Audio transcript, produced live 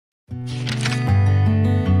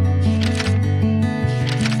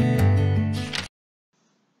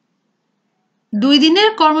দুই দিনের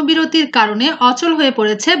কর্মবিরতির কারণে অচল হয়ে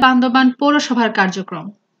পড়েছে বান্দরবান পৌরসভার কার্যক্রম।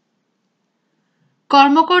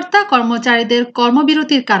 কর্মকর্তা কর্মচারীদের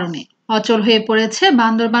কর্মবিরতির কারণে অচল হয়ে পড়েছে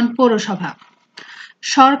বান্দরবান পৌরসভা।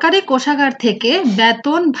 সরকারি কোষাগার থেকে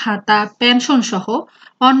বেতন ভাতা পেনশন সহ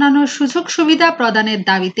অন্যান্য সুযোগ সুবিধা প্রদানের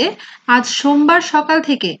দাবিতে আজ সোমবার সকাল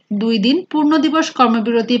থেকে 2 দিন পূর্ণ দিবস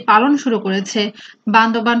কর্মবিরতি পালন শুরু করেছে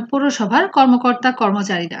বান্দরবান পৌরসভার কর্মকর্তা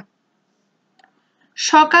কর্মচারীরা।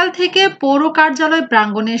 সকাল থেকে পৌর কার্যালয়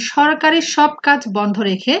প্রাঙ্গণে সরকারি সব কাজ বন্ধ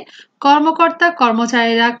রেখে কর্মকর্তা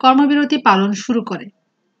কর্মচারীরা কর্মবিরতি পালন শুরু করে।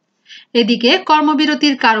 এদিকে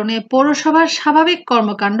কর্মবিরতির কারণে পৌরসভার স্বাভাবিক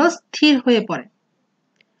কর্মকাণ্ড স্থির হয়ে পড়ে।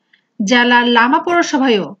 জেলার লামা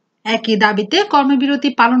পৌরসভায়ও একই দাবিতে কর্মবিরতি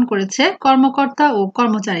পালন করেছে কর্মকর্তা ও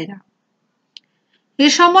কর্মচারীরা। এ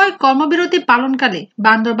সময় কর্মবিরতি পালনকালে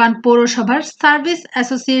বান্দরবান পৌরসভার সার্ভিস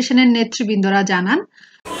অ্যাসোসিয়েশনের নেতৃবৃন্দরা জানান,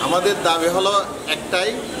 আমাদের দাবি হলো একটাই,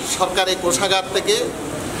 সরকারি কোষাগার থেকে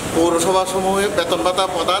পৌরসভা সমূহে বেতন ভাতা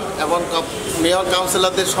প্রদান এবং মেয়র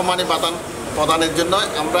কাউন্সিলরদের সম্মানী ভাতা প্রদানের জন্য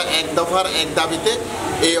আমরা এক দফার এক দাবিতে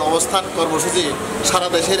এই অবস্থান কর্মসূচি সারা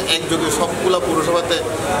দেশের একযোগে সবগুলো পৌরসভাতে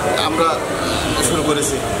আমরা শুরু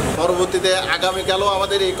করেছি। পরবর্তীতে আগামীকালও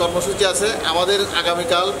আমাদের এই কর্মসূচি আছে।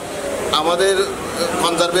 আগামীকাল আমাদের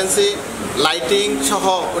কনজারভেন্সি লাইটিং সহ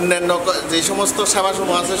অন্যান্য যে সমস্ত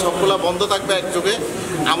সেবাসমূহ আছে সবগুলো বন্ধ থাকবে একযোগে।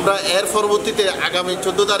 আমরা এর পরবর্তীতে আগামী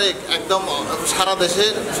 14 তারিখ একদম সারা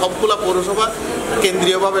দেশের সবগুলো পৌরসভা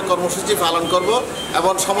কেন্দ্রীয়ভাবে কর্মসূচি পালন করব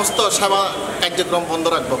এবং সমস্ত সেবা কার্যক্রম বন্ধ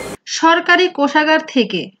রাখব। সরকারি কোষাগার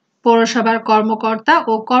থেকে পৌরসভার কর্মকর্তা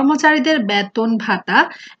ও কর্মচারীদের বেতন ভাতা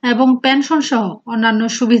এবং পেনশন সহ অন্যান্য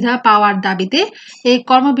সুবিধা পাওয়ার দাবিতে এই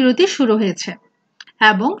কর্মবিরতি শুরু হয়েছে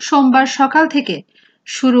এবং সোমবার সকাল থেকে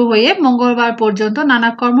শুরু হয়ে মঙ্গলবার পর্যন্ত নানা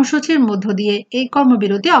কর্মসূচির মধ্য দিয়ে এই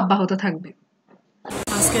কর্মবিরতি অব্যাহত থাকবে।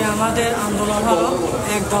 আজকে আমাদের আন্দোলন হলো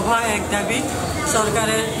এক দফা এক দাবি,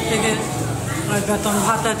 সরকারের থেকে বেতন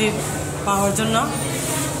ভাতা পাওয়ার জন্য।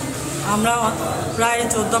 আমরা প্রায়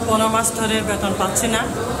 14-15 মাস ধরে বেতন পাচ্ছি না।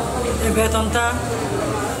 এই বেতনটা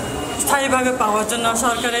স্থায়ীভাবে পাওয়ার জন্য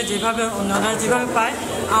সরকারের যেভাবে অন্যরা যেভাবে পায়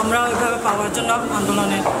আমরা ওইভাবে পাওয়ার জন্য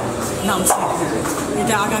আন্দোলনে নামছি।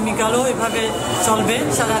 এটা আগামীকালও এভাবে চলবে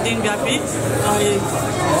সারাদিন ব্যাপী।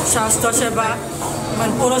 স্বাস্থ্যসেবা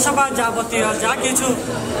মানে পৌরসভা যাবতীয় যা কিছু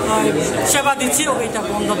সেবা দিচ্ছি ওইটা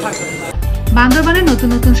বন্ধ থাকবে। বান্দরবানের নতুন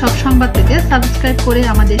নতুন সব সংবাদ পেতে সাবস্ক্রাইব করে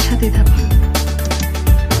আমাদের সাথে থাকুন।